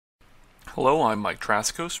Hello, I'm Mike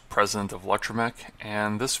Traskos, President of Lectromec,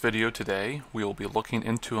 and this video today we will be looking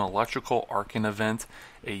into an electrical arcing event,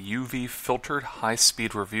 a UV filtered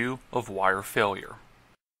high-speed review of wire failure.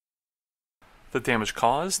 The damage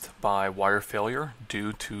caused by wire failure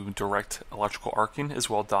due to direct electrical arcing is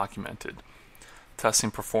well documented.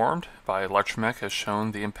 Testing performed by Lectromec has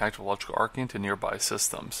shown the impact of electrical arcing to nearby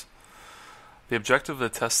systems. The objective of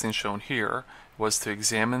the testing shown here was to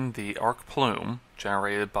examine the arc plume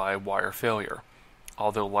generated by wire failure.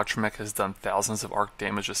 Although Lectromec has done thousands of arc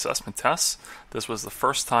damage assessment tests, this was the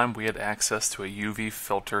first time we had access to a UV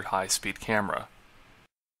filtered high-speed camera.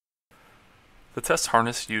 The test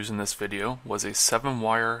harness used in this video was a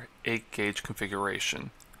 7-wire 8-gauge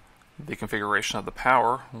configuration. The configuration of the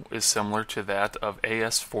power is similar to that of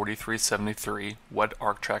AS4373 wet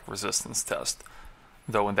arc track resistance test,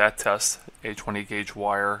 though in that test a 20-gauge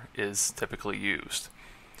wire is typically used.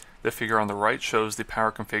 The figure on the right shows the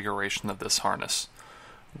power configuration of this harness,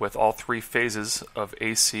 with all three phases of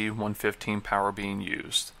AC 115 power being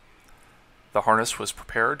used. The harness was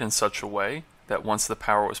prepared in such a way that once the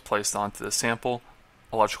power was placed onto the sample,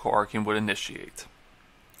 electrical arcing would initiate.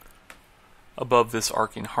 Above this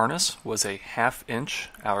arcing harness was a 1/2-inch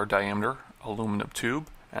outer diameter aluminum tube,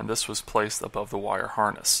 and this was placed above the wire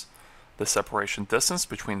harness. The separation distance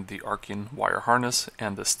between the arcing wire harness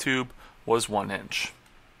and this tube was 1 inch.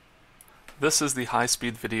 This is the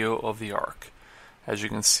high-speed video of the arc. As you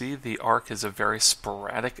can see, the arc is a very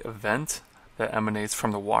sporadic event that emanates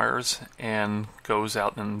from the wires and goes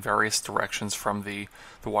out in various directions from the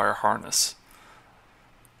wire harness.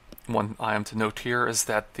 One item to note here is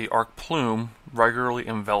that the arc plume regularly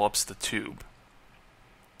envelops the tube.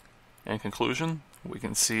 In conclusion, we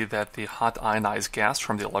can see that the hot ionized gas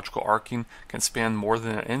from the electrical arcing can span more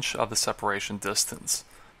than 1 inch of the separation distance.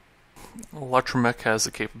 Lectromec has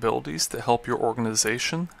the capabilities to help your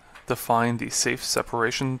organization define the safe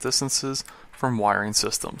separation distances from wiring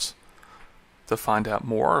systems. To find out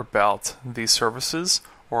more about these services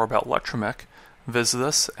or about Lectromec, visit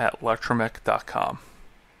us at lectromec.com.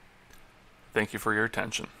 Thank you for your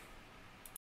attention.